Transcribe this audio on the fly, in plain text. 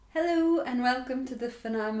Hello and welcome to the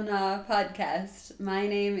Phenomena podcast. My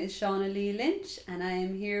name is Shauna Lee Lynch and I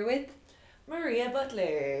am here with Maria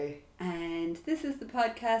Butler. and this is the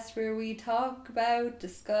podcast where we talk about,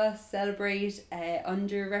 discuss, celebrate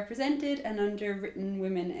underrepresented and underwritten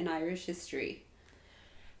women in Irish history.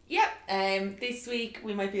 Yep, this week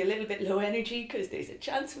we might be a little bit low energy because there's a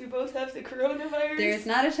chance we both have the coronavirus. There's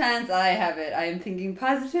not a chance I have it. I am thinking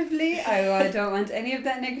positively. I don't want any of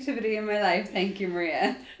that negativity in my life. Thank you,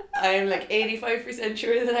 Maria. I'm like 85%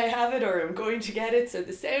 sure that I have it or I'm going to get it, so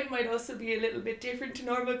the sound might also be a little bit different to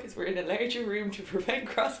normal because we're in a larger room to prevent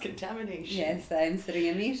cross-contamination. Yes, I'm sitting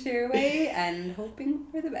a metre away and hoping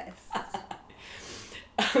for the best.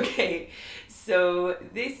 Okay, so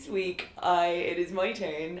this week it is my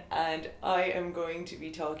turn and I am going to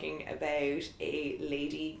be talking about a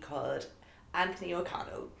lady called Anthony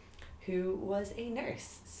O'Connell, who was a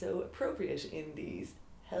nurse, so appropriate in these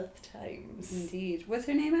health times. Indeed. Was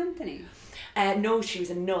her name Anthony? No, she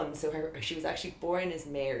was a nun, so she was actually born as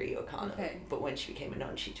Mary O'Connell, Okay. but when she became a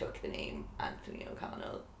nun she took the name Anthony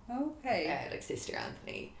O'Connell, Okay. like Sister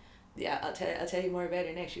Anthony. Yeah, I'll tell you more about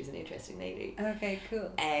her now. She was an interesting lady. Okay, cool.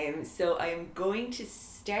 So I'm going to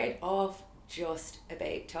start off just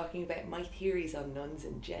about talking about my theories on nuns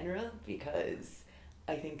in general, because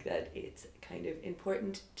I think that it's kind of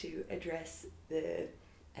important to address the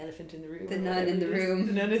elephant in the room. The nun in the room.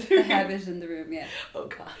 The nun in the The room. habit in the room, yeah. Oh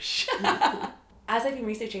gosh. As I've been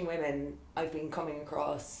researching women, I've been coming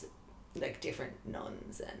across like different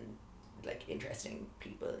nuns and like interesting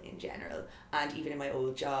people in general, and even in my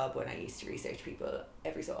old job when I used to research people,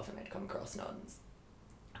 every so often I'd come across nuns,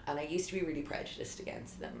 and I used to be really prejudiced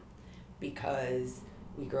against them because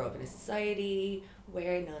we grow up in a society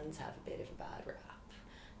where nuns have a bit of a bad rap.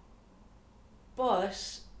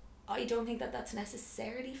 But I don't think that that's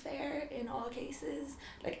necessarily fair in all cases.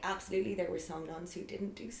 Like, absolutely there were some nuns who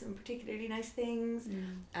didn't do some particularly nice things,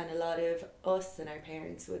 and a lot of us and our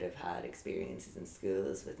parents would have had experiences in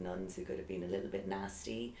schools with nuns who could have been a little bit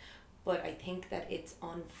nasty, but I think that it's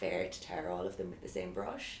unfair to tar all of them with the same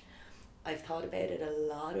brush. I've thought about it a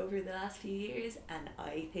lot over the last few years, and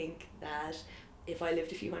I think that if I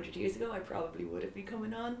lived a few hundred years ago I probably would have become a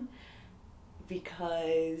nun,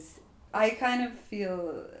 because I kind of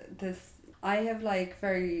feel this. I have like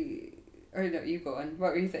very. Or no, you go on.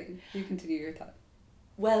 What were you saying? You continue your thought.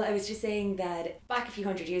 well, I was just saying that back a few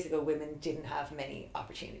hundred years ago, women didn't have many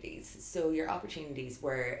opportunities. So your opportunities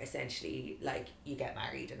were essentially like you get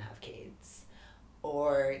married and have kids,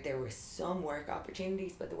 or there were some work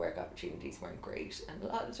opportunities, but the work opportunities weren't great, and a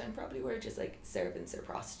lot of the time probably were just like servants or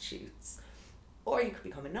prostitutes, or you could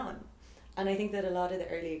become a nun. And I think that a lot of the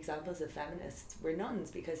early examples of feminists were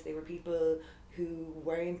nuns because they were people who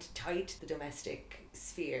weren't tied to the domestic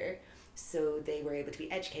sphere, so they were able to be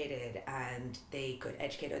educated and they could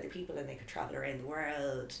educate other people and they could travel around the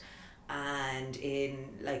world and in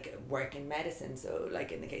like work in medicine. So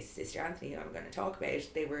like in the case of Sister Anthony, who I'm going to talk about,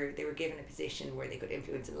 they were given a position where they could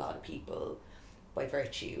influence a lot of people by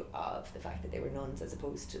virtue of the fact that they were nuns as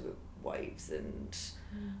opposed to wives and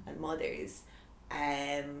mothers.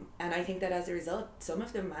 And I think that as a result, some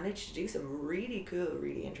of them managed to do some really cool,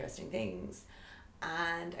 really interesting things.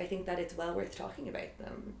 And I think that it's well worth talking about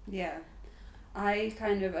them. Yeah. I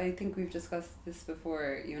think we've discussed this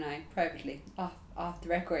before, you and I, privately, off the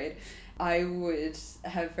record. I would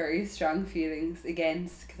have very strong feelings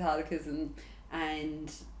against Catholicism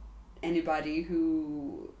and anybody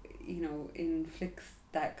who, inflicts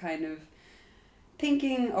that kind of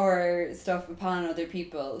thinking or stuff upon other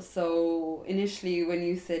people. So initially when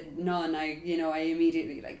you said nun, I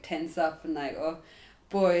immediately like tense up and like, oh,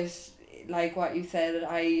 but like what you said,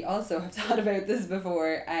 I also have thought about this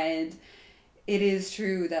before, and it is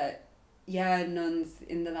true that nuns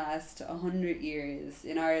in the last 100 years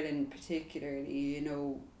in Ireland particularly,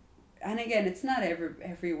 and again it's not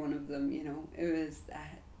every one of them, it was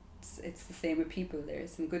it's the same with people. There are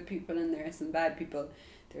some good people and there are some bad people.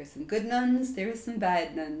 There are some good nuns, there are some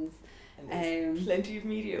bad nuns. And there's plenty of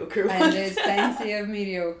mediocre ones. And there's plenty of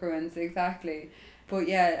mediocre ones, exactly. But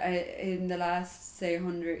yeah, in the last, say,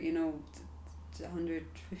 100,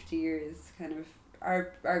 150 years, kind of,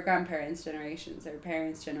 our grandparents' generations, our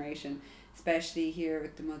parents' generation, especially here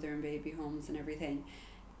with the mother and baby homes and everything,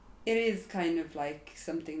 it is kind of like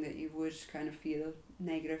something that you would kind of feel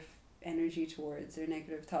negative energy towards or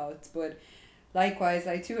negative thoughts. But likewise,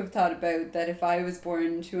 I too have thought about that if I was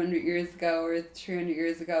born 200 years ago or 300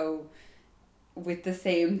 years ago with the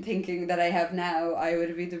same thinking that I have now, I would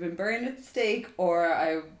have either been burned at the stake or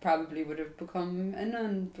I probably would have become a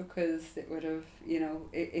nun, because it would have,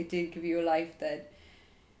 it did give you a life that,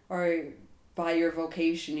 or by your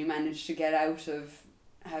vocation, you managed to get out of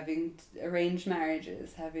having arranged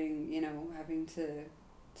marriages, having, having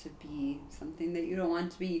to be something that you don't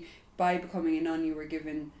want to be. By becoming a nun, you were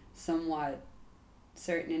given somewhat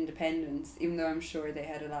certain independence, even though I'm sure they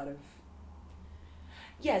had a lot of...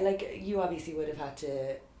 Yeah, like you obviously would have had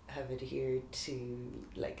to have adhered to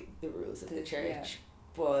like the rules of the church, yeah.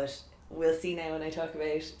 But we'll see now when I talk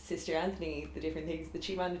about Sister Anthony, the different things that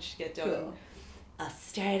she managed to get done. Cool. I'll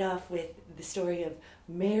start off with the story of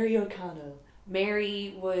Mary O'Connell.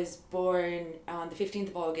 Mary was born on the 15th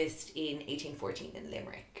of August in 1814 in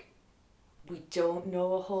Limerick. We don't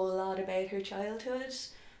know a whole lot about her childhood.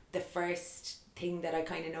 The first thing that I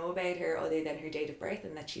kind of know about her, other than her date of birth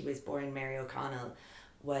and that she was born Mary O'Connell,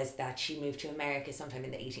 was that she moved to America sometime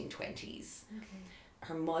in the 1820s. Okay.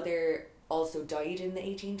 Her mother also died in the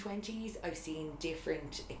 1820s. I've seen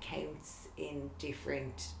different accounts in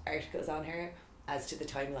different articles on her as to the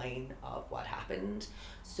timeline of what happened.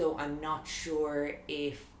 So I'm not sure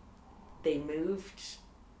if they moved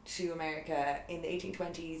to America in the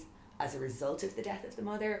 1820s as a result of the death of the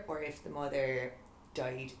mother, or if the mother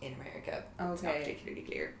died in America. It's not particularly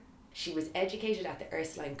clear. She was educated at the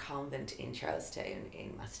Ursuline Convent in Charlestown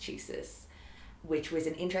in Massachusetts, which was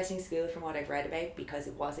an interesting school from what I've read about, because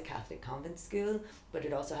it was a Catholic convent school, but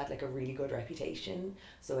it also had like a really good reputation.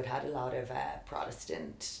 So it had a lot of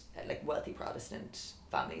Protestant, like wealthy Protestant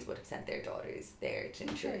families would have sent their daughters there to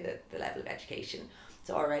ensure that the level of education.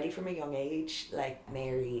 So already from a young age, like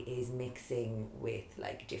Mary is mixing with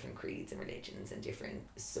like different creeds and religions and different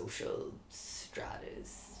social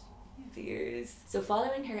stratas. Fears. So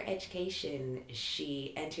following her education,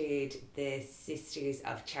 she entered the Sisters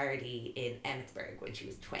of Charity in Emmitsburg when she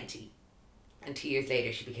was 20. And 2 years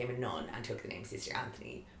later she became a nun and took the name Sister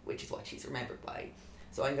Anthony, which is what she's remembered by.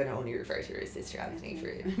 So I'm going to only refer to her as Sister Anthony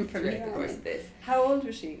throughout the course of this. How old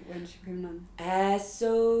was she when she became a nun?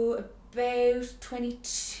 So about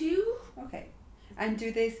 22. Okay. And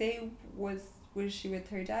do they say was she with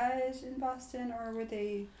her dad in Boston, or were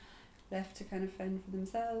they left to kind of fend for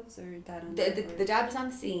themselves, or dad on the dad was on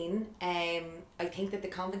the scene. I think that the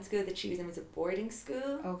convent school that she was in was a boarding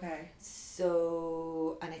school. Okay.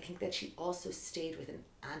 So, and I think that she also stayed with an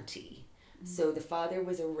auntie. So the father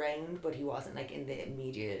was around, but he wasn't like in the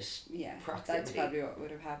immediate proximity. That's probably what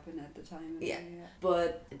would have happened at the time. Yeah.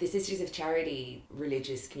 But the Sisters of Charity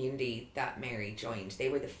religious community that Mary joined, they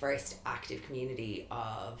were the first active community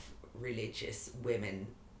of religious women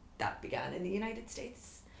that began in the United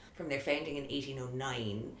States. From their founding in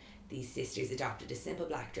 1809, these sisters adopted a simple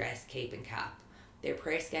black dress, cape and cap. Their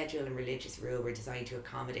prayer schedule and religious rule were designed to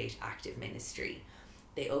accommodate active ministry.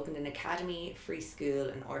 They opened an academy, free school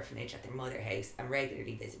and orphanage at their mother house and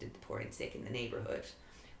regularly visited the poor and sick in the neighbourhood.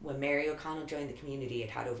 When Mary O'Connell joined the community, it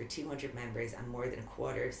had over 200 members and more than a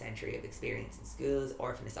quarter of a century of experience in schools,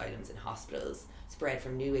 orphan asylums and hospitals, spread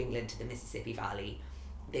from New England to the Mississippi Valley.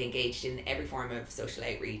 They engaged in every form of social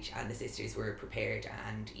outreach, and the sisters were prepared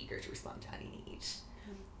and eager to respond to any need.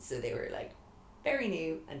 So they were like very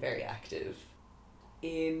new and very active.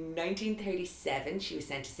 In 1937, she was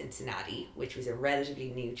sent to Cincinnati, which was a relatively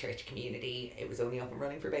new church community. It was only up and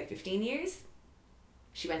running for about 15 years.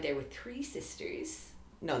 She went there with 3 sisters.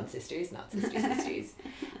 Non-sisters, not sisters.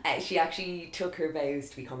 She actually took her vows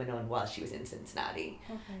to become a nun while she was in Cincinnati.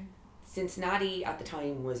 Okay. Cincinnati at the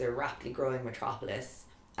time was a rapidly growing metropolis,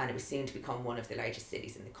 and it was soon to become one of the largest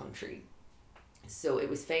cities in the country. So it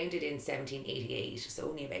was founded in 1788, so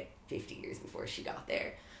only about 50 years before she got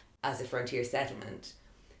there, as a frontier settlement.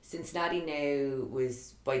 Cincinnati now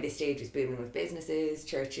was, by this stage, was booming with businesses,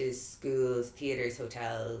 churches, schools, theatres,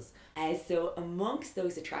 hotels. So amongst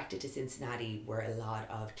those attracted to Cincinnati were a lot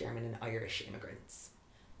of German and Irish immigrants.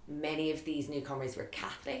 Many of these newcomers were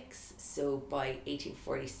Catholics, so by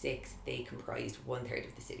 1846 they comprised 1/3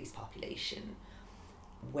 of the city's population.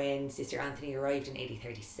 When Sister Anthony arrived in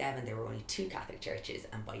 1837, there were only 2 Catholic churches,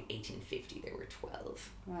 and by 1850 there were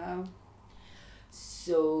 12. Wow.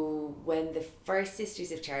 So when the first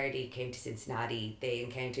Sisters of Charity came to Cincinnati, they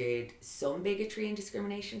encountered some bigotry and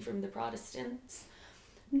discrimination from the Protestants,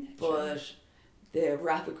 but the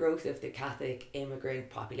rapid growth of the Catholic immigrant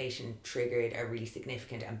population triggered a really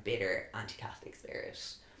significant and bitter anti-Catholic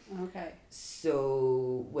spirit. Okay.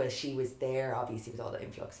 So while she was there, obviously with all the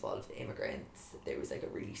influx of all of the immigrants, there was like a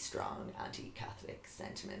really strong anti-Catholic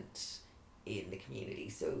sentiment in the community.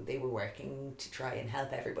 So they were working to try and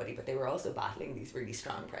help everybody, but they were also battling these really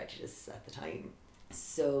strong prejudices at the time.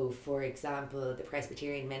 So for example, the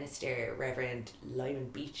Presbyterian minister, Reverend Lyman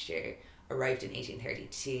Beecher, arrived in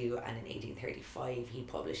 1832, and in 1835 he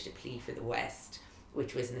published a plea for the West,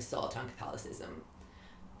 which was an assault on Catholicism.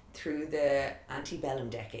 Through the antebellum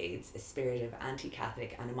decades, a spirit of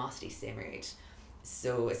anti-Catholic animosity simmered,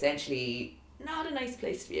 So essentially, not a nice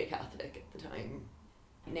place to be a Catholic at the time.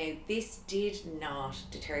 Now, this did not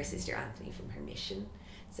deter Sister Anthony from her mission.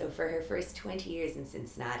 So for her first 20 years in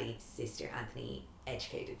Cincinnati, Sister Anthony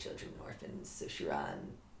educated children and orphans. So she ran,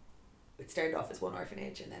 it started off as one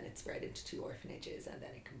orphanage and then it spread into 2 orphanages and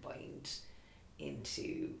then it combined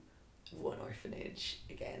into one orphanage.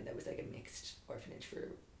 Again, that was like a mixed orphanage for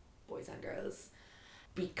boys and girls.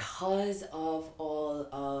 Because of all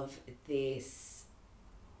of this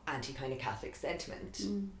anti kind of Catholic sentiment,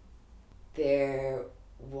 it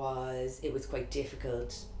was quite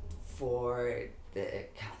difficult for the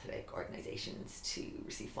Catholic organisations to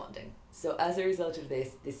receive funding. So as a result of this,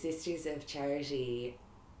 the Sisters of Charity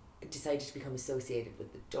decided to become associated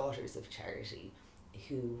with the Daughters of Charity,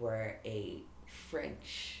 who were a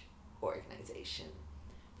French organisation.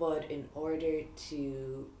 But in order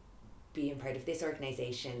to be a part of this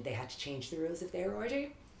organisation, they had to change the rules of their order,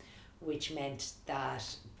 which meant that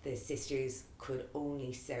the sisters could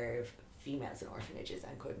only serve females in orphanages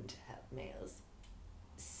and couldn't help males.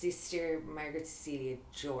 Sister Margaret Cecilia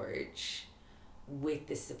George, with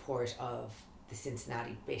the support of the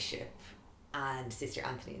Cincinnati bishop and Sister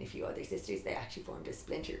Anthony and a few other sisters, they actually formed a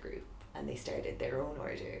splinter group and they started their own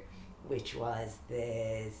order, which was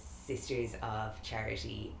the Sisters of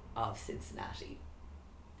Charity of Cincinnati.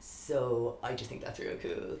 So I just think that's real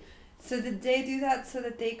cool. So did they do that so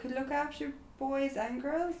that they could look after boys and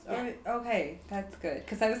girls? Yeah. Or, okay, that's good.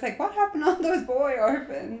 Because I was like, what happened to all those boy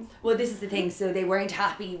orphans? Well, this is the thing. So they weren't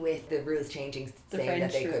happy with the rules changing, The saying French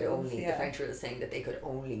that they could rules, only yeah. the French rules saying that they could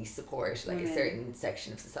only support like Women. a certain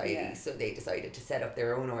section of society. Yeah. So they decided to set up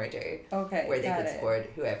their own order Okay, where they got could it. support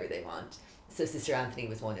whoever they want. So Sister Anthony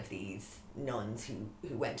was one of these nuns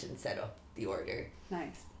who went and set up the order.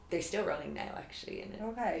 Nice. They're still running now, actually, in it.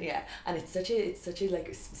 Okay. Yeah, and it's such a like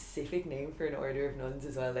a specific name for an order of nuns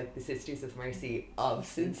as well, like the Sisters of Mercy of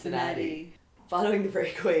Cincinnati. Following the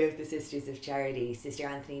breakaway of the Sisters of Charity, Sister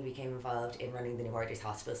Anthony became involved in running the New Order's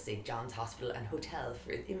hospital, St. John's Hospital and Hotel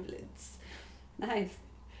for invalids. Nice.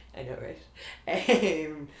 I know, right?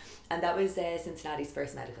 And that was Cincinnati's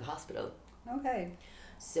first medical hospital. Okay.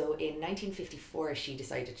 So in 1954, she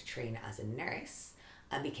decided to train as a nurse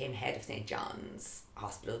and became head of St. John's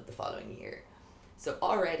Hospital the following year. So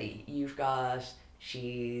already you've got,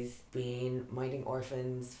 she's been minding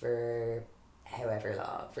orphans for however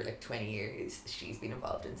long, for like 20 years. She's been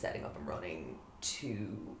involved in setting up and running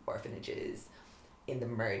 2 orphanages, in the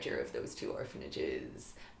merger of those 2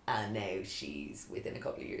 orphanages, and now she's, within a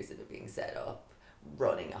couple of years of it being set up,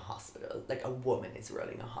 running a hospital. Like, a woman is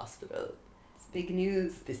running a hospital. Big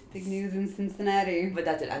news. This- Big news in Cincinnati. But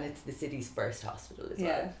that's it, and it's the city's first hospital as Yeah.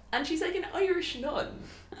 well. And she's like an Irish nun.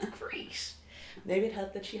 It's great. Maybe it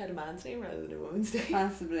helped that she had a man's name rather than a woman's name.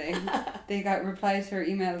 Possibly. They got replies to her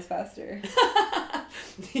emails faster.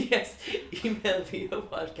 Yes, email via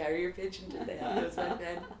what carrier pigeon did they have those back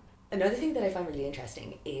then? Another thing that I find really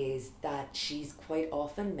interesting is that she's quite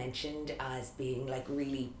often mentioned as being like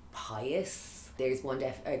really pious. There's one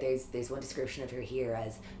there's one description of her here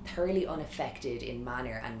as thoroughly unaffected in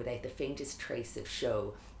manner and without the faintest trace of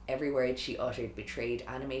show. Every word she uttered betrayed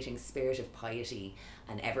animating spirit of piety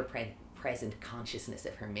and ever-present consciousness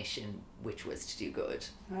of her mission, which was to do good.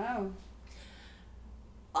 Wow.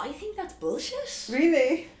 I think that's bullshit.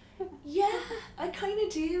 Really? Yeah, I kind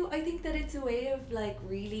of do. I think that it's a way of like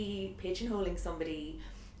really pigeonholing somebody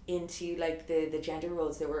into like the gender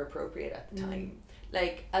roles that were appropriate at the time.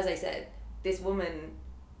 Like, as I said, this woman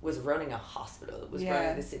was running a hospital, was Yeah.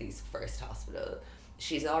 running the city's first hospital.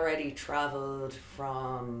 She's already travelled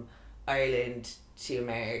from Ireland to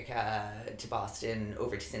America, to Boston,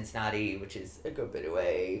 over to Cincinnati, which is a good bit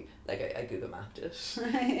away. Like, I Google mapped it.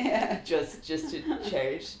 Yeah. just to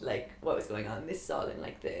chart like what was going on. This is all in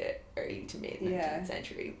like the early to mid 19th Yeah.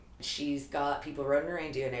 century. She's got people running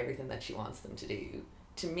around doing everything that she wants them to do.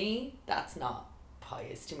 To me, that's not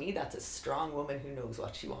pious. To me, that's a strong woman who knows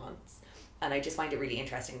what she wants. And I just find it really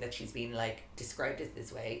interesting that she's been like described as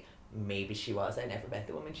this way. Maybe she was. I never met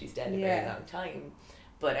the woman. She's dead a very Yeah. long time.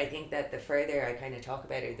 But I think that the further I kind of talk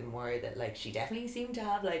about her, the more that like she definitely seemed to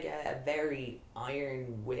have like a very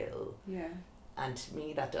iron will. Yeah. And to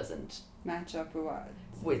me, that doesn't Match up with what?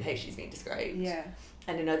 with how she's been described. Yeah.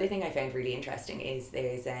 And another thing I found really interesting is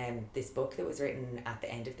there's this book that was written at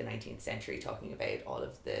the end of the 19th century talking about all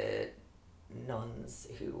of the nuns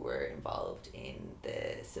who were involved in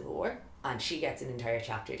the Civil War, and she gets an entire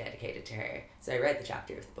chapter dedicated to her. So I read the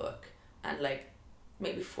chapter of the book, and like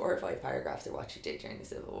maybe 4 or 5 paragraphs are what she did during the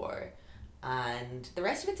Civil War, and the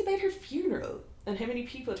rest of it's about her funeral and how many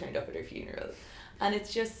people turned up at her funeral. And it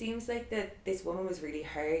just seems like that this woman was really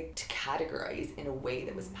hard to categorize in a way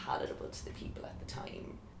that was palatable to the people at the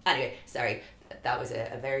time. Anyway, sorry, that was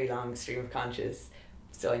a very long stream of conscious,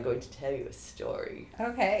 so I'm going to tell you a story.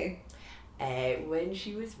 Okay. When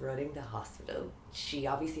she was running the hospital, she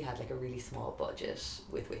obviously had like a really small budget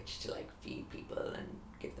with which to like feed people and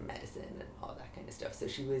give them medicine and all that kind of stuff. So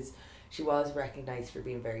she was recognized for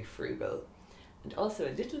being very frugal and also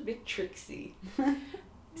a little bit tricksy.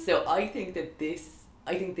 So I think this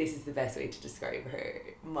is the best way to describe her,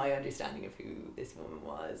 my understanding of who this woman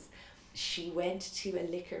was. She went to a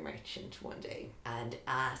liquor merchant one day and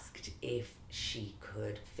asked if she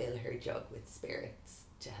could fill her jug with spirits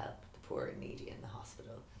to help the poor and needy in the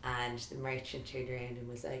hospital. And the merchant turned around and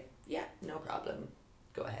was like, yeah, no problem,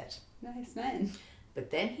 go ahead. Nice man. But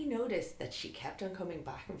then he noticed that she kept on coming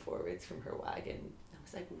back and forwards from her wagon. I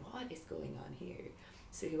was like, what is going on here?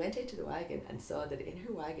 So he went into the wagon and saw that in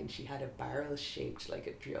her wagon she had a barrel shaped like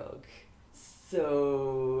a jug.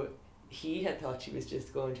 So he had thought she was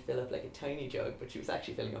just going to fill up like a tiny jug, but she was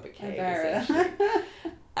actually filling up a keg, essentially.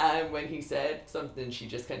 And when he said something, she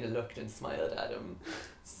just kind of looked and smiled at him.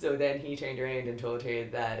 So then he turned around and told her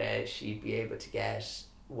that she'd be able to get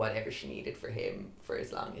whatever she needed for him for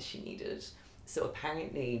as long as she needed. So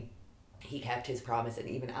apparently he kept his promise, and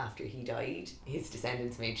even after he died, his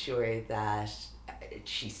descendants made sure that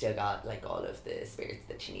she still got like all of the spirits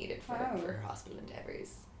that she needed for her hospital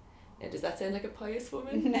endeavours. Now, does that sound like a pious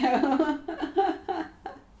woman? No.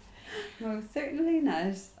 Most certainly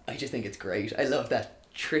not. I just think it's great. I love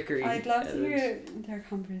that trickery. I'd love to hear their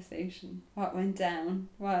conversation. What went down?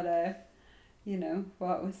 What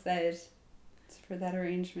what was said for that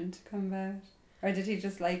arrangement to come about? Or did he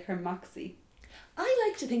just like her moxie? I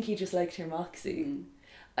like to think he just liked her moxie.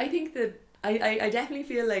 I think that I definitely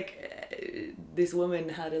feel like this woman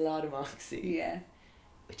had a lot of moxie. Yeah.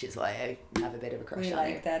 Which is why I have a bit of a crush we on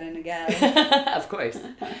like her. that in a gal. Of course.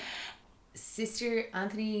 Sister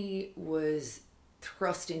Anthony was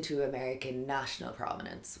thrust into American national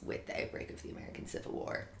prominence with the outbreak of the American Civil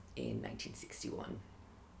War in 1961.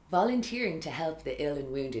 Volunteering to help the ill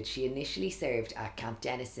and wounded, she initially served at Camp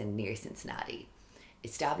Dennison near Cincinnati,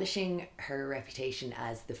 establishing her reputation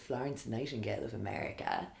as the Florence Nightingale of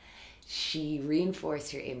America. She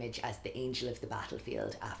reinforced her image as the angel of the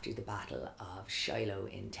battlefield after the Battle of Shiloh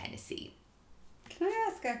in Tennessee. Can I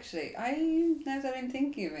ask, actually, now that I'm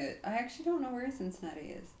thinking of it, I actually don't know where Cincinnati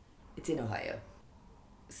is. It's in Ohio.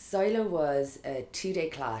 Shiloh was a 2-day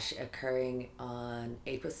clash occurring on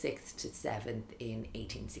April 6th to 7th in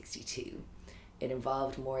 1862. It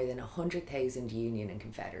involved more than 100,000 Union and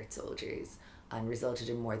Confederate soldiers and resulted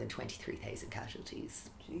in more than 23,000 casualties.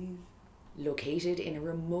 Jeez. Located in a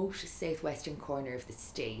remote southwestern corner of the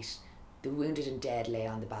state, the wounded and dead lay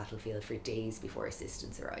on the battlefield for days before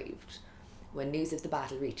assistance arrived. When news of the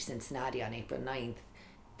battle reached Cincinnati on April 9th,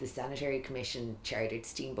 the Sanitary Commission chartered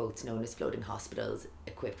steamboats known as floating hospitals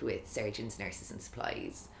equipped with surgeons, nurses and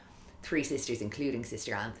supplies. 3 sisters, including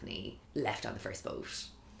Sister Anthony, left on the first boat.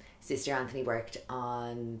 Sister Anthony worked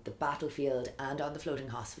on the battlefield and on the floating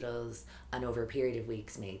hospitals, and over a period of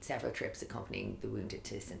weeks made several trips accompanying the wounded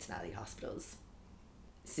to Cincinnati hospitals.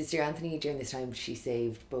 Sister Anthony, during this time, she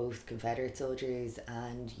saved both Confederate soldiers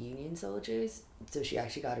and Union soldiers, so she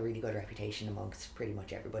actually got a really good reputation amongst pretty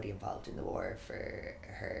much everybody involved in the war for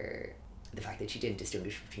the fact that she didn't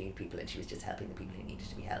distinguish between people and she was just helping the people who needed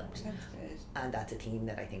to be helped. That's good. And that's a theme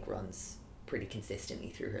that I think runs pretty consistently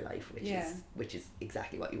through her life, which is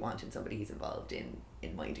exactly what you want in somebody who's involved in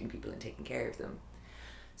minding people and taking care of them.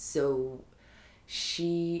 So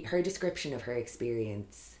her description of her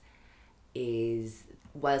experience is,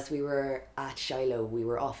 whilst we were at Shiloh, we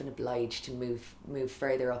were often obliged to move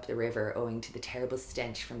further up the river owing to the terrible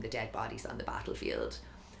stench from the dead bodies on the battlefield.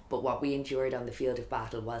 But what we endured on the field of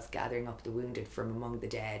battle whilst gathering up the wounded from among the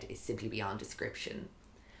dead is simply beyond description.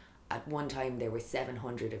 At one time, there were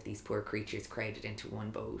 700 of these poor creatures crowded into one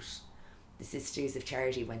boat. The Sisters of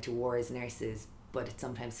Charity went to war as nurses, but it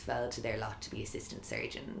sometimes fell to their lot to be assistant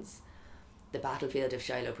surgeons. The battlefield of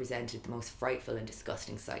Shiloh presented the most frightful and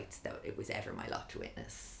disgusting sights that it was ever my lot to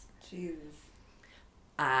witness. Jesus.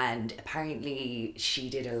 And apparently she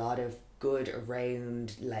did a lot of good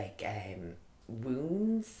around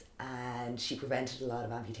wounds, and she prevented a lot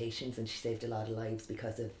of amputations, and she saved a lot of lives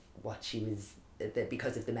because of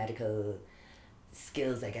because of the medical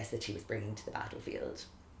skills, I guess, that she was bringing to the battlefield.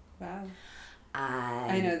 Wow.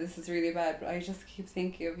 And I know this is really bad, but I just keep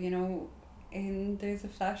thinking of, there's a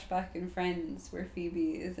flashback in Friends where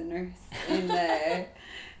Phoebe is a nurse in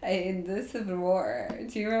the Civil War.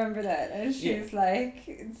 Do you remember that? And she's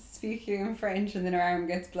like speaking in French, and then her arm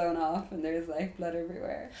gets blown off, and there's like blood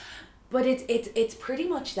everywhere. But it's pretty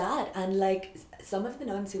much that, and like some of the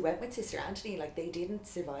nuns who went with Sister Anthony, like they didn't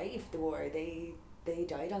survive the war. They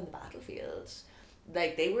died on the battlefield.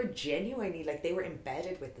 Like they were genuinely, like they were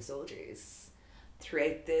embedded with the soldiers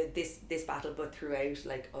throughout this battle, but throughout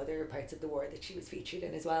like other parts of the war that she was featured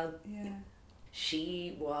in as well. Yeah.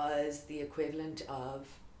 She was the equivalent of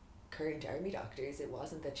current army doctors. It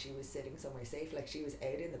wasn't that she was sitting somewhere safe, like she was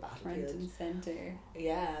out in the battlefield. Front and centre.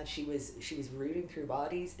 Yeah, she was rooting through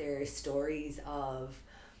bodies. There are stories of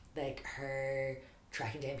like her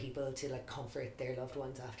tracking down people to like comfort their loved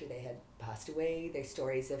ones after they had passed away. There's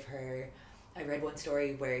stories of her, I read one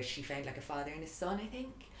story where she found like a father and a son, I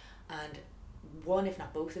think, and one if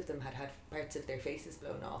not both of them had parts of their faces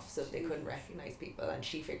blown off, so they couldn't recognize people, and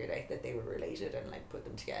she figured out that they were related and like put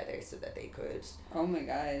them together so that they could, oh my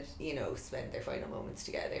god, you know, spend their final moments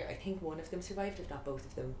together. I think one of them survived, if not both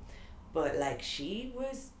of them, but like she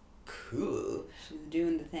was cool. She was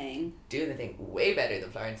doing the thing Way better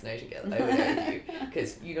than Florence Nightingale, I would argue,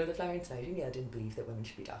 because you know that Florence Nightingale didn't believe that women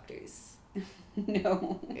should be doctors.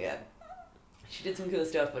 No. Yeah. She did some cool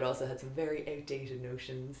stuff, but also had some very outdated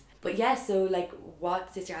notions. But yeah, so like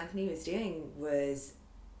what Sister Anthony was doing was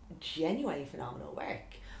genuinely phenomenal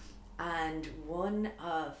work. And one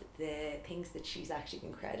of the things that she's actually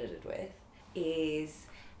been credited with is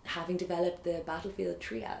having developed the battlefield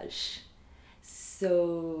triage.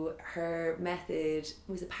 So her method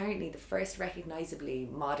was apparently the first recognisably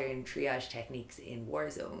modern triage techniques in war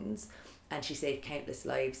zones, and she saved countless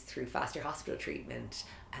lives through faster hospital treatment,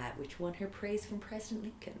 which won her praise from President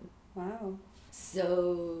Lincoln. Wow.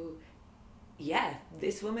 So, yeah,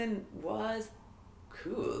 this woman was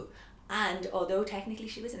cool. And although technically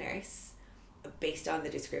she was a nurse, based on the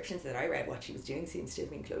descriptions that I read, what she was doing seems to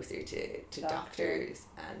have been closer to doctors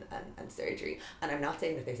and surgery. And I'm not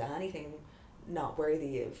saying that there's anything not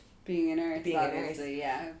worthy of being a nurse, obviously,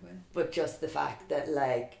 yeah. But just the fact that,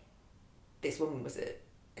 like, this woman was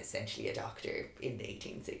essentially a doctor in the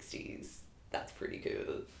 1860s, that's pretty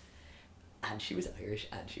cool. And she was Irish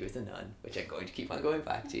and she was a nun, which I'm going to keep on going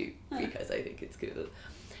back to because I think it's cool.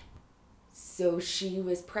 So she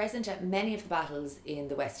was present at many of the battles in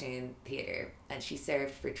the Western Theatre, and she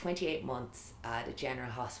served for 28 months at a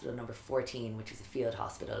General Hospital number 14, which was a field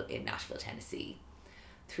hospital in Nashville, Tennessee.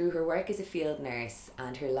 Through her work as a field nurse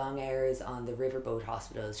and her long hours on the riverboat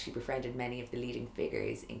hospitals, she befriended many of the leading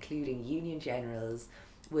figures, including Union generals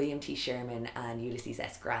William T. Sherman and Ulysses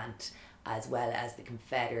S. Grant, as well as the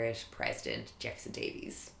Confederate President Jefferson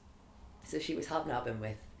Davis. So she was hobnobbing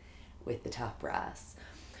with the top brass.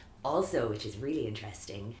 Also, which is really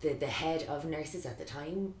interesting, the head of nurses at the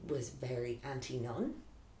time was very anti-nun.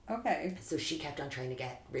 Okay. So she kept on trying to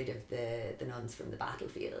get rid of the nuns from the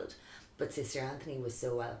battlefield. But Sister Anthony was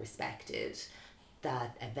so well respected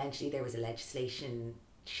that eventually there was a legislation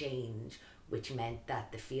change which meant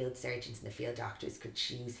that the field surgeons and the field doctors could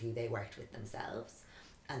choose who they worked with themselves.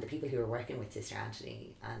 And the people who were working with Sister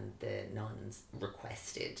Anthony and the nuns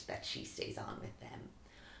requested that she stays on with them.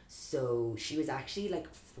 So she was actually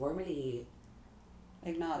like formally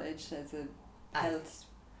acknowledged as a health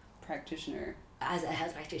practitioner. As a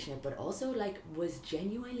health practitioner, but also like was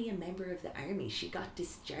genuinely a member of the army. She got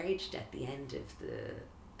discharged at the end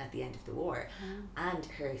of the war, and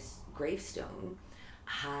her gravestone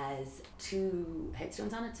has 2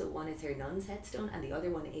 headstones on it. So one is her nun's headstone, and the other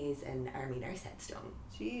one is an army nurse headstone.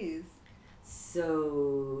 Jeez.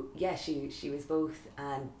 So yeah, she was both,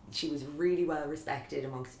 and she was really well respected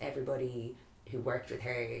amongst everybody who worked with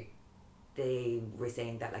her. They were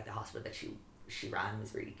saying that like the hospital that she ran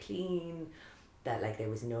was really clean, that like there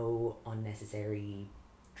was no unnecessary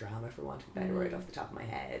drama, for want of a better word off the top of my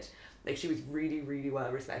head. Like she was really, really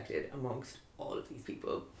well respected amongst all of these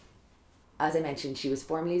people. As I mentioned, she was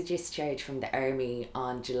formally discharged from the army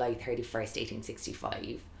on July 31st,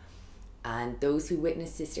 1865. And those who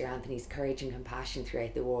witnessed Sister Anthony's courage and compassion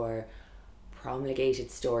throughout the war promulgated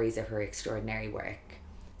stories of her extraordinary work.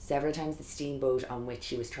 Several times the steamboat on which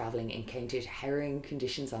she was travelling encountered harrowing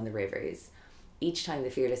conditions on the rivers. Each time the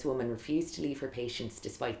fearless woman refused to leave her patients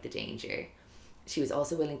despite the danger. She was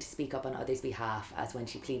also willing to speak up on others' behalf, as when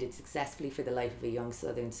she pleaded successfully for the life of a young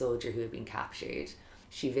Southern soldier who had been captured.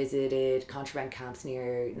 She visited contraband camps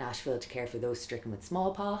near Nashville to care for those stricken with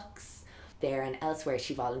smallpox. There and elsewhere,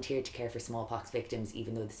 she volunteered to care for smallpox victims,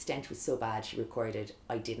 even though the stench was so bad, she recorded,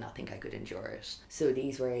 "I did not think I could endure it." So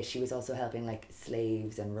these were, she was also helping like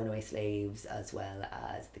slaves and runaway slaves, as well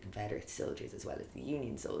as the Confederate soldiers, as well as the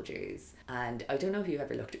Union soldiers. And I don't know if you've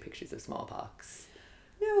ever looked at pictures of smallpox.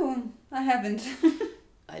 No, I haven't.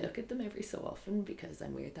 I look at them every so often because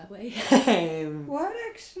I'm weird that way. What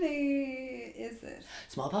actually is it?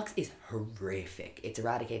 Smallpox is horrific. It's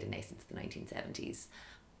eradicated now since the 1970s.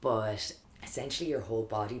 But essentially your whole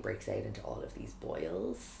body breaks out into all of these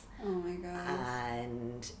boils. Oh my god.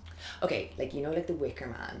 And okay, like you know, like the Wicker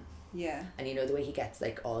Man, Yeah. and you know the way he gets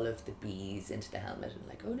like all of the bees into the helmet and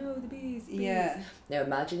like, oh no, the bees. Yeah. Now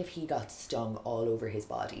imagine if he got stung all over his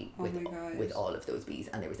body Oh my god. with all of those bees,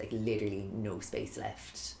 and there was like literally no space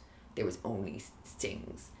left. There was only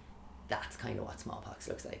stings. That's kind of what smallpox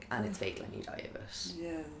looks like, and it's fatal and you die of it.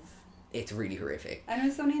 Yes. It's really horrific. And it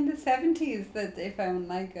was only in the 70s that they found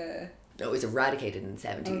like a... No, it was eradicated in the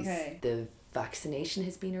 70s. Okay. The vaccination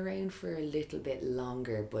has been around for a little bit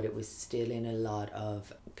longer, but it was still in a lot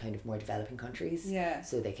of kind of more developing countries. Yeah.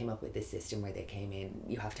 So they came up with this system where they came in,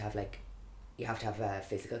 you have to have a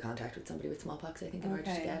physical contact with somebody with smallpox, I think, in order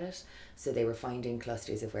to Okay. get it. So they were finding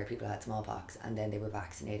clusters of where people had smallpox, and then they were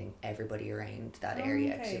vaccinating everybody around that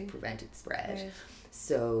area Okay. to prevent its spread. Right.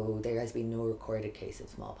 So there has been no recorded case of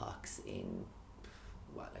smallpox in,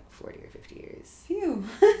 what, like 40 or 50 years. Phew.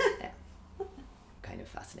 Kind of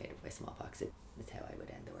fascinated by smallpox. It's how I would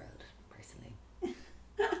end the world, personally.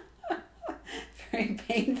 Very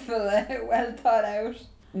painful, well thought out.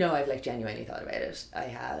 No, I've like genuinely thought about it. I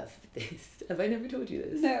have this. Have I never told you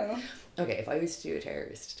this? No. Okay, if I was to do a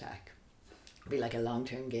terrorist attack, it'd be like a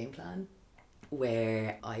long-term game plan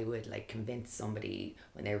where I would like convince somebody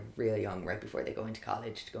when they're real young, right before they go into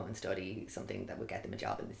college, to go and study something that would get them a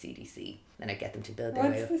job in the CDC. Then I'd get them to build their way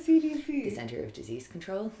What's up. the The CDC? Centre of Disease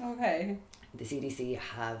Control. Okay. The CDC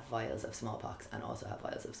have vials of smallpox and also have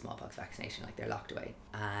vials of smallpox vaccination, like they're locked away.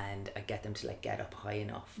 And I get them to like get up high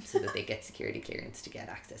enough so that they get security clearance to get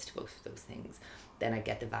access to both of those things. Then I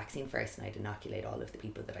get the vaccine first and I'd inoculate all of the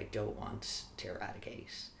people that I don't want to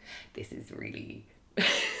eradicate. This is really...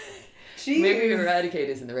 Jeez. Maybe eradicate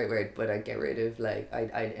isn't the right word, but I'd get rid of like,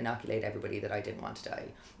 I'd inoculate everybody that I didn't want to die.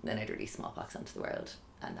 And then I'd release smallpox onto the world.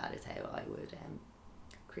 And that is how I would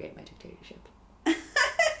create my dictatorship.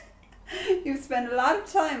 You've spent a lot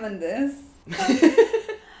of time on this.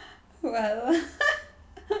 Well,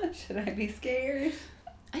 should I be scared?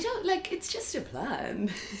 I don't like, it's just a plan.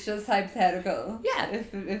 It's just hypothetical. Yeah.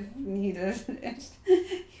 If needed,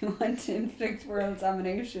 you want to inflict world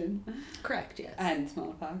domination Correct, yes. and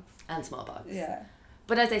smallpox. And smallpox. Yeah.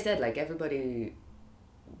 But as I said, like everybody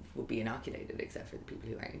would be inoculated except for the people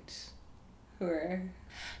who aren't. Who are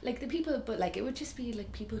Like the people, but like it would just be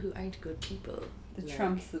like people who aren't good people. the Like-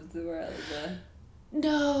 Trumps of the world.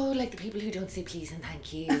 No, like the people who don't say please and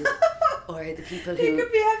thank you. Or the people They who...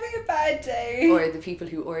 could be having a bad day. Or the people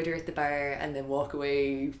who order at the bar and then walk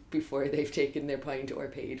away before they've taken their pint or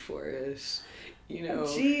paid for it. You know.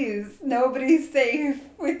 Jeez, nobody's safe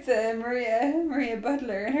with Maria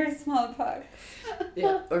Butler and her smallpox.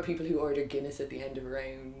 Yeah. Or people who order Guinness at the end of a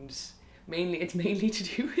round. It's mainly to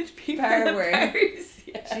do with people Bar at work. bars.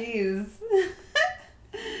 Yeah. Jeez.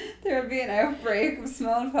 There would be an outbreak of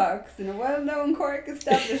smallpox in a well-known Cork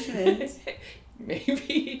establishment.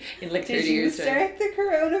 Maybe in like 30 Did you years time. start the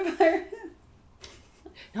coronavirus?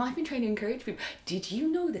 No, I've been trying to encourage people. Did you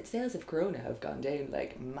know that sales of Corona have gone down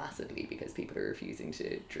like massively because people are refusing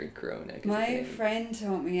to drink Corona? 'Cause My of the- friend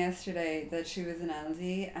told me yesterday that she was in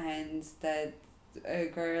Aldi and that a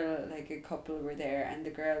girl, like a couple were there, and the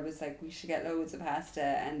girl was like, we should get loads of pasta,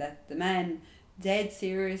 and that the man dead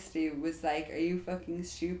seriously was like, are you fucking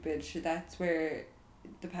stupid? Sure, that's where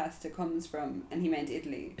the pasta comes from. And he meant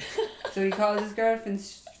Italy. So he called his girlfriend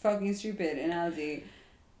fucking stupid in Aldi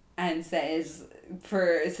and said,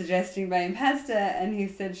 for suggesting buying pasta, and he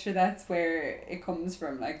said, sure, that's where it comes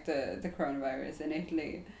from, like the coronavirus in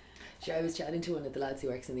Italy. Sure, I was chatting to one of the lads who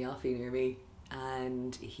works in the offie near me,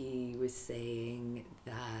 and he was saying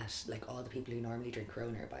that like all the people who normally drink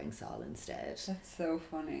Corona are buying Sol instead. That's so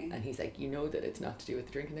funny. And he's like, you know that it's not to do with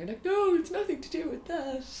the drink, and they're like, no, it's nothing to do with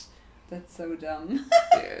that. That's so dumb.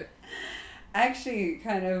 Yeah. Actually,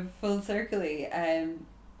 kind of full circle-y,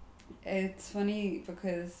 it's funny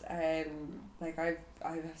because like I've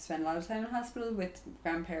spent a lot of time in hospital with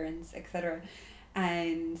grandparents, etc.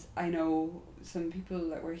 And I know some people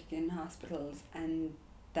that work in hospitals and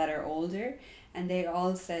that are older, and they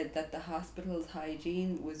all said that the hospital's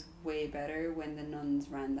hygiene was way better when the nuns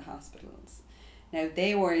ran the hospitals. Now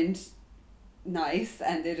they weren't nice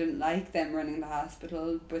and they didn't like them running the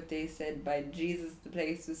hospital, but they said by Jesus the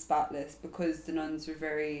place was spotless because the nuns were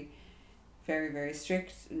very, very, very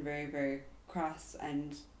strict and very, very cross,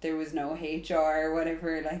 and there was no HR or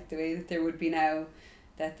whatever like the way that there would be now,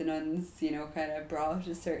 that the nuns, you know, kind of brought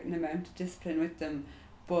a certain amount of discipline with them.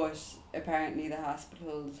 But apparently the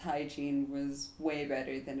hospital's hygiene was way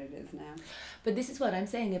better than it is now. But this is what I'm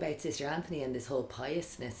saying about Sister Anthony and this whole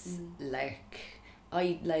piousness. Like,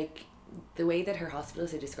 I like the way that her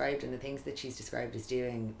hospitals are described and the things that she's described as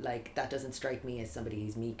doing, like, that doesn't strike me as somebody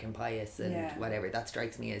who's meek and pious and whatever. That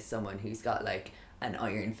strikes me as someone who's got like an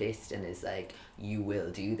iron fist and is like, you will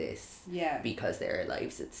do this because there are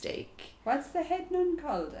lives at stake. What's the head nun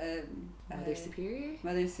called? Mother Superior?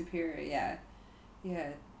 Mother Superior, yeah.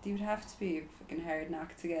 You would have to be a fucking hard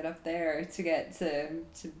knock to get up there to get to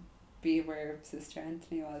be where Sister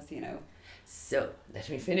Anthony was, you know. So let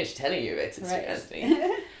me finish telling you about Sister Anthony.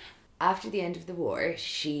 After the end of the war,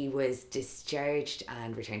 she was discharged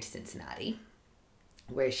and returned to Cincinnati,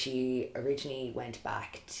 where she originally went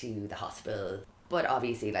back to the hospital. But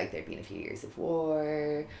obviously, like, there'd been a few years of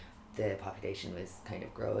war, the population was kind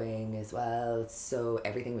of growing as well, so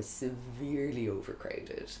everything was severely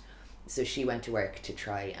overcrowded. So she went to work to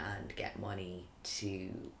try and get money to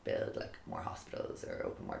build like more hospitals or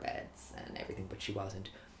open more beds and everything, but she wasn't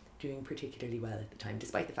doing particularly well at the time,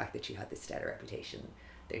 despite the fact that she had this stellar reputation.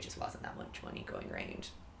 There just wasn't that much money going around.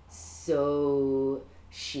 So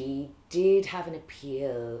she did have an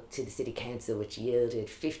appeal to the city council, which yielded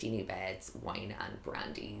 50 new beds, wine and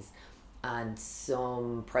brandies, and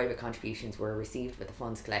some private contributions were received, but the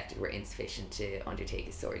funds collected were insufficient to undertake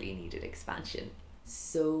a sorely needed expansion.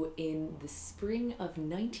 So in the spring of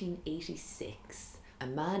 1986, a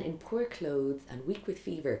man in poor clothes and weak with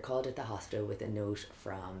fever called at the hospital with a note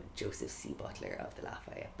from Joseph C. Butler of the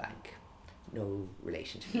Lafayette Bank. No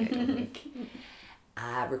relation to me, I don't think.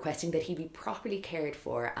 Requesting that he be properly cared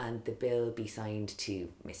for and the bill be signed to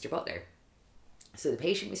Mr. Butler. So the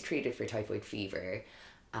patient was treated for typhoid fever,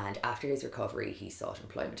 and after his recovery he sought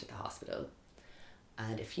employment at the hospital.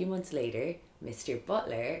 And a few months later, Mr.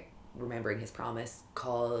 Butler, remembering his promise,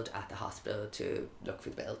 called at the hospital to look for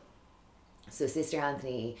the bill. So Sister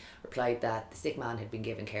Anthony replied that the sick man had been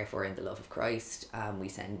given care for in the love of Christ. We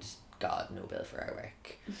send God no bill for our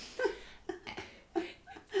work.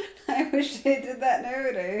 I wish they did that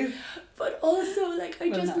nowadays. But also, like, I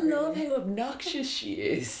just love how obnoxious she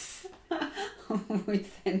is. We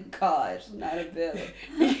send God, not a bill.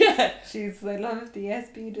 Yeah. She's like, love if the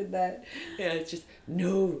SB did that. Yeah, it's just,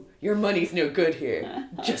 no, your money's no good here.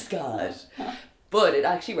 Just God. But it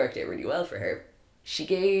actually worked out really well for her. She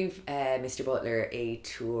gave Mr. Butler a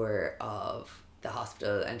tour of the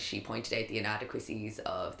hospital and she pointed out the inadequacies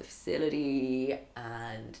of the facility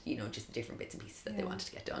and, you know, just the different bits and pieces that they wanted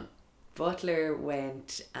to get done. Butler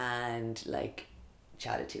went and like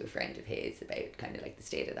chatted to a friend of his about kind of like the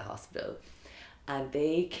state of the hospital, and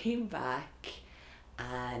they came back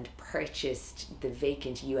and purchased the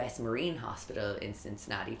vacant US Marine Hospital in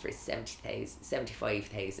Cincinnati for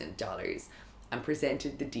 $75,000 and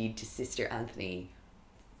presented the deed to Sister Anthony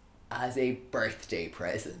as a birthday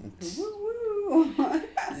present.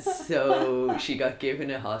 So she got given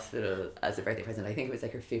a hospital as a birthday present. I think it was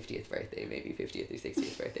like her 50th birthday, maybe 50th or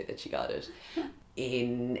 60th birthday that she got it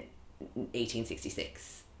in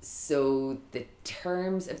 1866. So the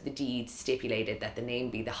terms of the deed stipulated that the name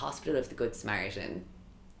be the Hospital of the Good Samaritan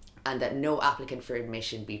and that no applicant for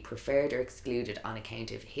admission be preferred or excluded on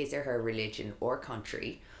account of his or her religion or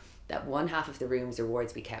country, that one half of the rooms or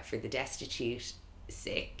wards be kept for the destitute,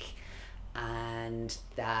 sick, and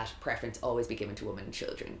that preference always be given to women and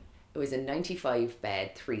children. It was a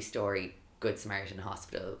 95-bed, 3-storey Good Samaritan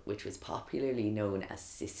Hospital, which was popularly known as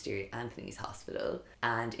Sister Anthony's Hospital,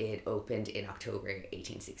 and it opened in October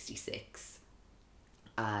 1866.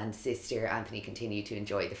 And Sister Anthony continued to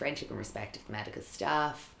enjoy the friendship and respect of the medical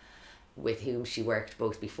staff, with whom she worked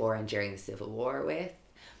both before and during the Civil War with,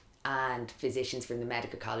 and physicians from the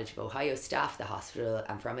Medical College of Ohio staffed the hospital,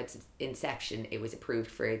 and from its inception it was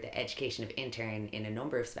approved for the education of intern in a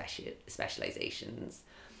number of specializations.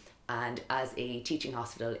 And as a teaching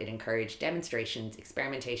hospital, it encouraged demonstrations,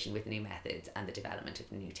 experimentation with new methods, and the development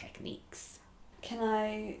of new techniques. Can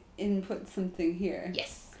I input something here?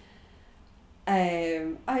 Yes.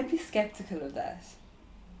 I'd be skeptical of that.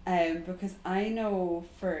 Because I know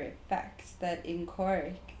for a fact that in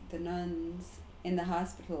Cork, the nuns in the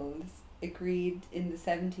hospitals agreed in the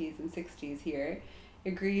 70s and 60s here,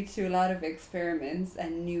 agreed to a lot of experiments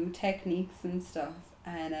and new techniques and stuff,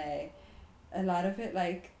 and a lot of it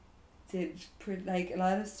a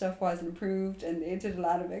lot of stuff wasn't approved, and they did a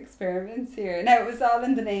lot of experiments here. Now it was all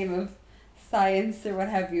in the name of science or what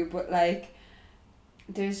have you, but like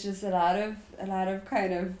there's just a lot of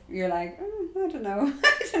kind of, you're like, I don't know,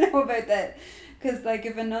 I don't know about that, because like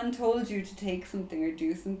if a nun told you to take something or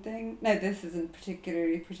do something, now this isn't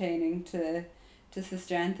particularly pertaining to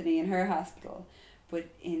Sister Anthony in her hospital, but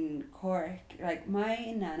in Cork, like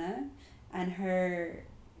my nana and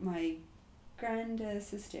my grand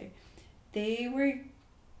sister,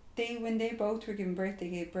 when they both were given birth, they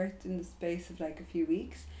gave birth in the space of like a few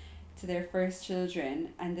weeks to their first children,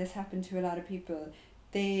 and this happened to a lot of people.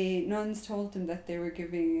 Nuns told them that they were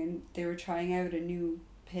trying out a new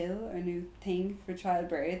pill, a new thing for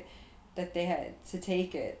childbirth, that they had to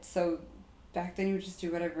take it. So back then you would just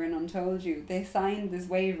do whatever a nun told you. They signed this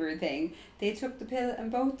waiver thing. They took the pill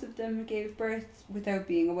and both of them gave birth without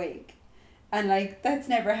being awake. And like that's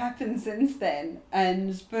never happened since then.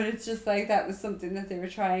 But it's just like that was something that they were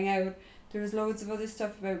trying out. There was loads of other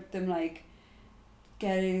stuff about them, like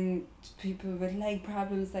getting people with leg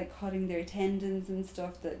problems, like cutting their tendons and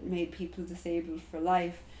stuff that made people disabled for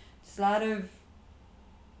life. Just a lot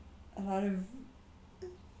of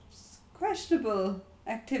questionable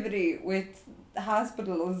activity with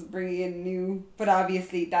hospitals bringing in new, but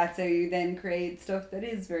obviously that's how you then create stuff that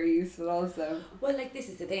is very useful also. Well, like this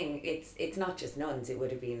is the thing, it's not just nuns, it would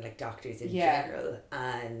have been like doctors in general.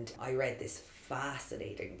 And I read this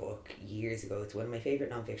fascinating book years ago. It's one of my favourite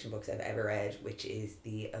non-fiction books I've ever read, which is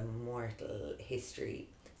The Immortal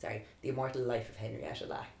Life of Henrietta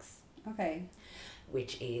Lacks. Okay.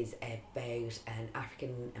 Which is about an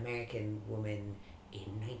African American woman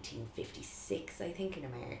in 1956, I think, in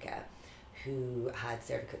America, who had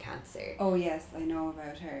cervical cancer. Oh yes, I know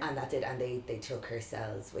about her. And that's it, and they took her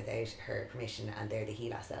cells without her permission, and they're the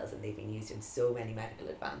HeLa cells, and they've been used in so many medical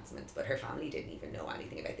advancements, but her family didn't even know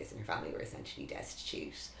anything about this, and her family were essentially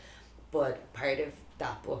destitute. But part of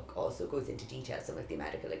that book also goes into detail some of the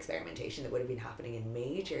medical experimentation that would have been happening in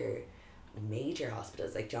major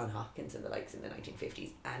hospitals like John Hopkins and the likes in the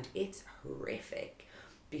 1950s, and it's horrific.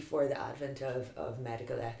 Before the advent of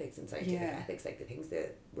medical ethics and scientific ethics, like the things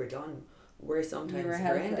that were done were sometimes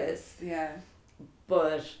horrendous. Yeah.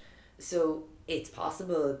 But so it's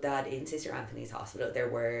possible that in Sister Anthony's hospital there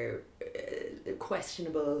were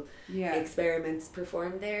questionable experiments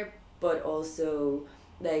performed there, but also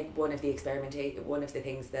like one of the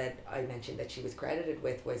things that I mentioned that she was credited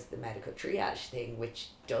with was the medical triage thing,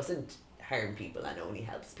 which doesn't harm people and only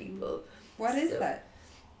helps people. What is that?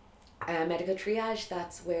 Medical triage,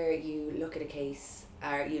 that's where you look at a case,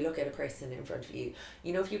 or you look at a person in front of you.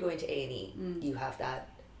 You know, if you go into A&E, you have that,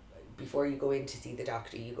 before you go in to see the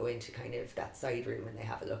doctor, you go into kind of that side room and they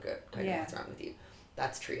have a look at kind of what's wrong with you.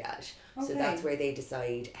 That's triage. Okay. So that's where they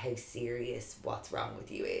decide how serious what's wrong with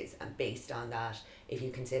you is, and based on that, if you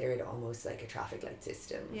consider it almost like a traffic light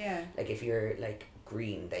system, like if you're like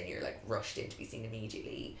green, then you're like rushed in to be seen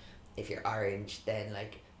immediately. If you're orange, then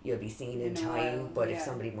like you'll be seen in time, but if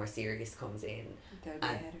somebody more serious comes in, they'll be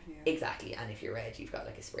ahead of you. Exactly, and if you're red, you've got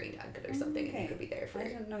like a sprained ankle or something, and you could be there for I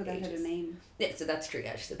didn't know that had a name. Yeah, so that's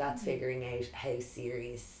triage. So that's figuring out how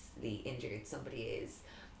seriously injured somebody is,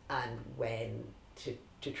 and when to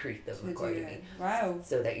treat them accordingly. Wow.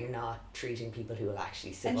 So that you're not treating people who will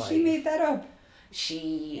actually survive. And she made that up.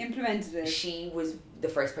 She implemented it. She was the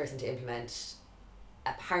first person to implement.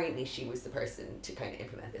 Apparently, she was the person to kind of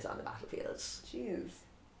implement this on the battlefield. Jeez.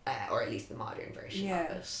 Or at least the modern version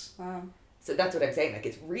of it. Wow. So that's what I'm saying, like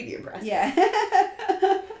it's really impressive. Yeah.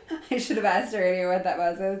 I should have asked earlier what that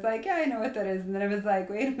was. I was like, yeah, I know what that is, and then I was like,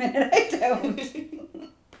 wait a minute, I don't.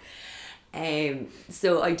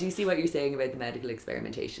 So I do see what you're saying about the medical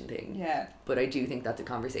experimentation thing. Yeah. But I do think that's a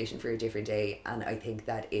conversation for a different day, and I think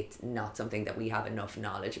that it's not something that we have enough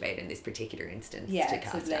knowledge about in this particular instance to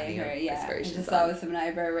cast any aspersions. I just saw with an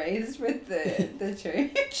eyebrow raised with the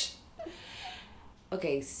church.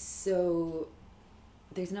 Okay, so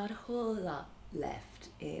there's not a whole lot left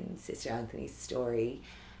in Sister Anthony's story.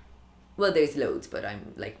 Well, there's loads, but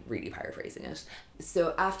I'm like really paraphrasing it.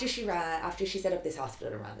 So after she set up this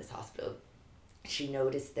hospital and ran this hospital, she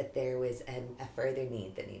noticed that there was a further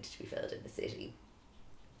need that needed to be filled in the city,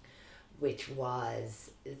 which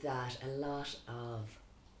was that a lot of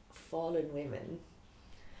fallen women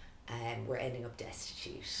were ending up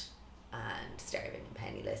destitute and starving and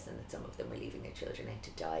penniless, and that some of them were leaving their children out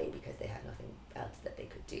to die because they had nothing else that they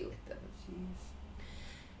could do with them. Jeez.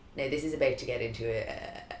 Now this is about to get into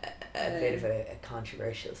a bit of a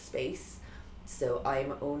controversial space, so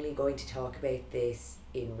I'm only going to talk about this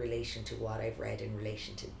in relation to what I've read in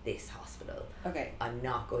relation to this hospital. Okay. I'm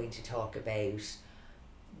not going to talk about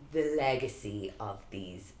the legacy of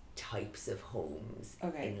these types of homes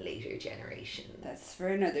in later generations. That's for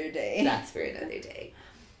another day. That's for another day.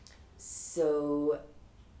 So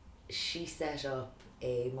she set up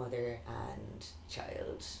a mother and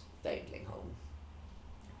child foundling home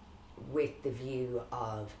with the view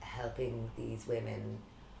of helping these women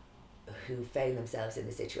who found themselves in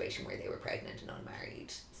the situation where they were pregnant and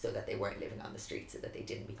unmarried, so that they weren't living on the streets, so that they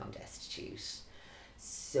didn't become destitute.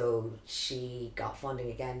 So she got funding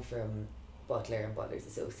again from Butler and Butler's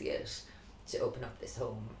associate to open up this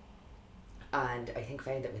home, and I think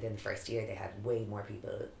found that within the first year they had way more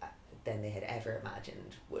people than they had ever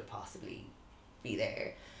imagined would possibly be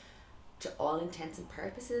there. To all intents and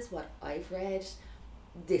purposes, what I've read,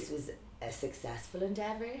 this was a successful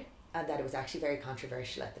endeavour, and that it was actually very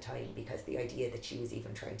controversial at the time, because the idea that she was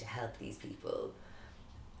even trying to help these people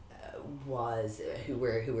was who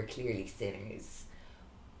were clearly sinners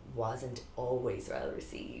wasn't always well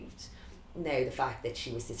received. Now, the fact that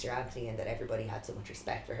she was Sister Anthony and that everybody had so much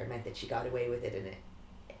respect for her meant that she got away with it,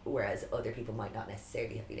 whereas other people might not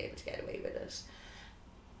necessarily have been able to get away with it.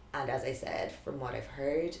 And as I said, from what I've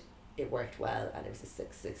heard, it worked well and it was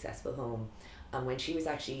a successful home. And when she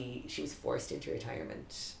was forced into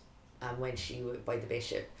retirement, and when by the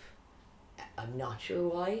bishop, I'm not sure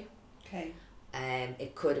why. Okay.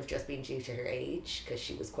 It could have just been due to her age, because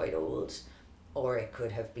she was quite old, or it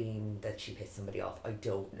could have been that she pissed somebody off. I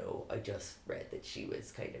don't know. I just read that she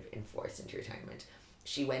was kind of enforced into retirement.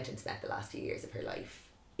 She went and spent the last few years of her life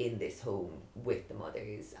in this home with the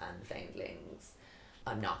mothers and the foundlings.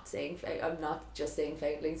 I'm not just saying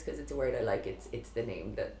foundlings because it's a word I like. It's the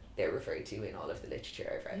name that they're referred to in all of the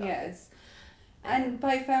literature I've read. Yes. And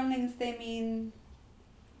by foundlings they mean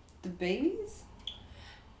the babies?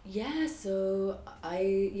 So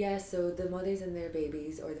the mothers and their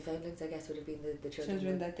babies, or the foundlings, I guess, would have been the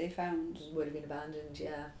children that they found. Would have been abandoned,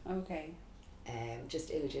 yeah. Okay. Just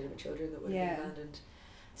illegitimate children that would have been abandoned.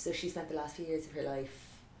 So she spent the last few years of her life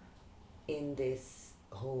in this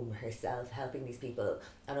home herself, helping these people.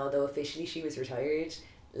 And although officially she was retired,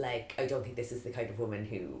 like, I don't think this is the kind of woman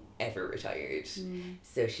who ever retired.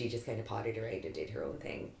 So she just kind of potted around and did her own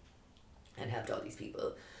thing and helped all these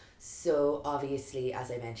people. So obviously,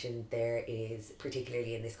 as I mentioned, there is,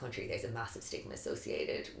 particularly in this country, there's a massive stigma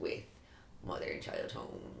associated with mother and child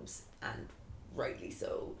homes, and rightly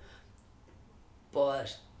so.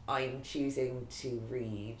 But I'm choosing to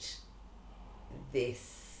read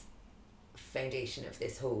this foundation of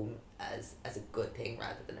this home as a good thing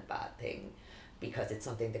rather than a bad thing, because it's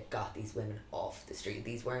something that got these women off the street.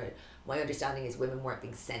 My understanding is women weren't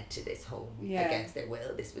being sent to this home against their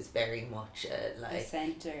will. This was very much a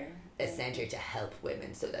centre to help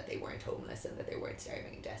women so that they weren't homeless and that they weren't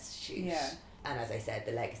starving and destitute. Yeah. And as I said,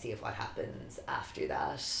 the legacy of what happens after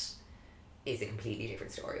that is a completely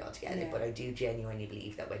different story altogether. Yeah. But I do genuinely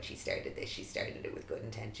believe that when she started this, she started it with good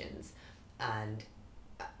intentions. And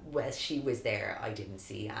while she was there, I didn't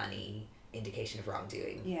see any indication of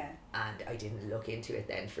wrongdoing. Yeah. And I didn't look into it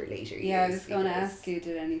then for later years. Yeah, I was going to ask you,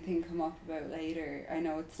 did anything come up about later? I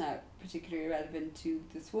know it's not particularly relevant to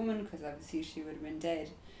this woman, because obviously she would have been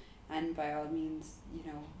dead, and by all means,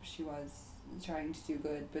 she was trying to do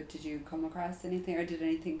good, but did you come across anything, or did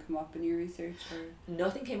anything come up in your research? Or?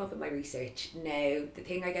 Nothing came up in my research. Now, the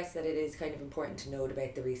thing I guess that it is kind of important to note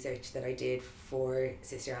about the research that I did for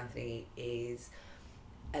Sister Anthony is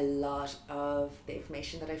a lot of the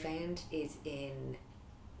information that I found is in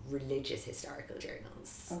religious historical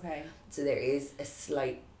journals. Okay. So there is a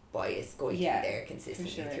slight bias going to be there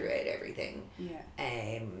consistently throughout everything.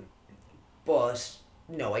 Yeah. But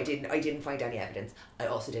no, I didn't find any evidence. I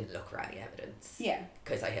also didn't look for any evidence. Yeah.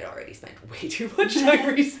 Because I had already spent way too much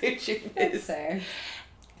time researching this. That's fair.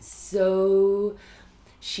 So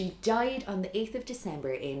she died on the 8th of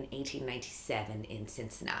December in 1897 in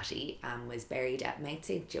Cincinnati and was buried at Mount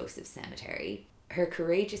St. Joseph Cemetery. Her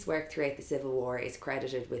courageous work throughout the Civil War is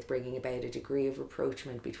credited with bringing about a degree of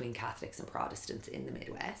rapprochement between Catholics and Protestants in the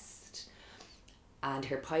Midwest. And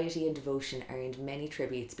her piety and devotion earned many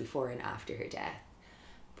tributes before and after her death.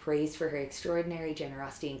 Praised for her extraordinary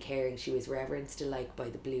generosity and caring, she was reverenced alike by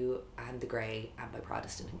the blue and the grey and by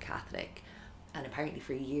Protestant and Catholic. And apparently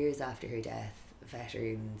for years after her death,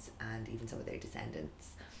 veterans and even some of their descendants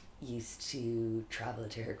used to travel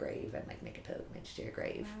to her grave and make a pilgrimage to her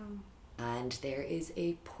grave. Wow. And there is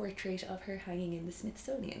a portrait of her hanging in the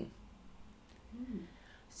Smithsonian.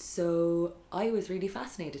 So I was really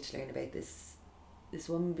fascinated to learn about this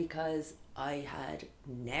woman, because I had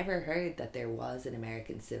never heard that there was an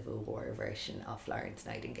American Civil War version of Florence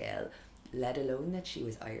Nightingale, let alone that she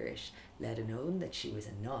was Irish, let alone that she was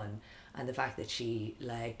a nun, and the fact that she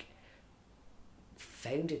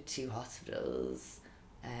founded 2 hospitals,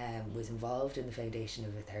 was involved in the foundation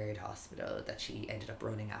of a 3rd hospital that she ended up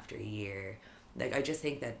running after a year, Like, I just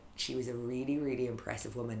think that she was a really, really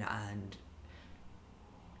impressive woman, and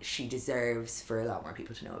she deserves for a lot more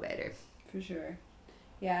people to know about her. For sure.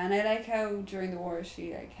 Yeah, and I like how during the war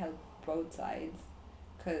she like helped both sides,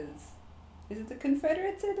 because is it the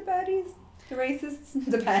Confederates or the baddies? The racists?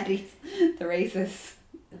 The baddies. The racists.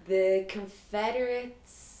 The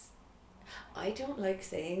Confederates, I don't like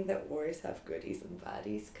saying that wars have goodies and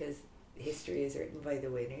baddies, because history is written by the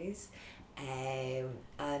winners. And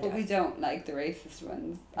But we don't like the racist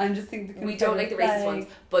ones. I'm just thinking the we don't like the racist like, ones,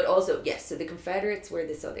 but also, yes, so the Confederates were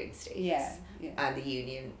the southern states. Yeah. And the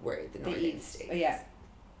Union were the northern East. states. Yeah.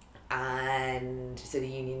 And so the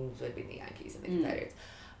Union would be the Yankees and the Confederates.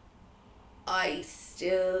 I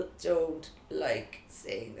still don't like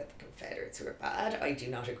saying that the Confederates were bad. I do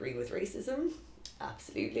not agree with racism,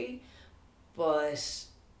 absolutely. But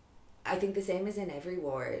I think the same as in every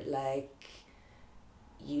war, like,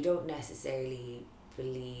 you don't necessarily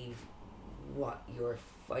believe what you're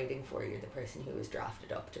fighting for. You're the person who was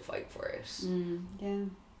drafted up to fight for it. Yeah.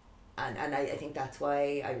 And I think that's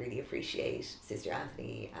why I really appreciate Sister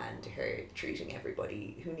Anthony and her treating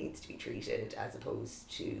everybody who needs to be treated, as opposed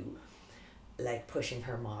to like pushing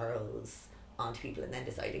her morals onto people and then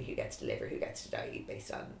deciding who gets to live or who gets to die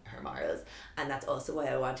based on her morals. And that's also why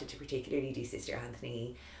I wanted to particularly do Sister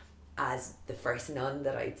Anthony as the first nun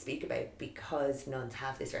that I'd speak about, because nuns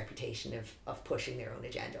have this reputation of pushing their own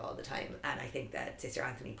agenda all the time, and I think that Sister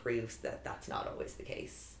Anthony proves that that's not always the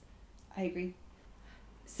case. I agree.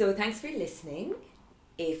 So thanks for listening.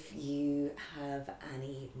 If you have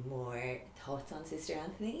any more thoughts on Sister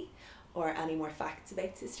Anthony or any more facts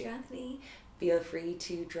about Sister Anthony, feel free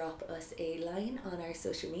to drop us a line on our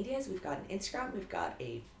social medias. We've got an Instagram, we've got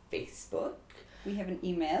a Facebook. We have an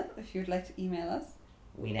email if you'd like to email us.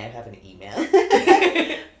 We now have an email.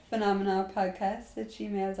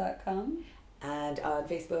 phenomenalpodcast@gmail.com. And on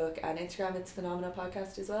Facebook and Instagram it's Phenomena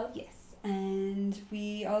Podcast as well. Yes. And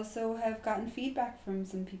we also have gotten feedback from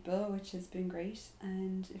some people, which has been great.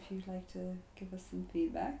 And if you'd like to give us some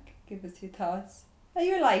feedback, give us your thoughts,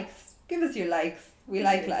 your likes. Give us your likes. We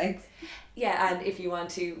like likes. Yeah, and if you want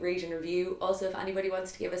to rate and review, also if anybody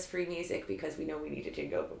wants to give us free music, because we know we need a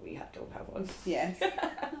jingle, but we don't have one. Yes.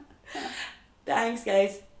 Thanks,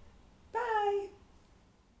 guys.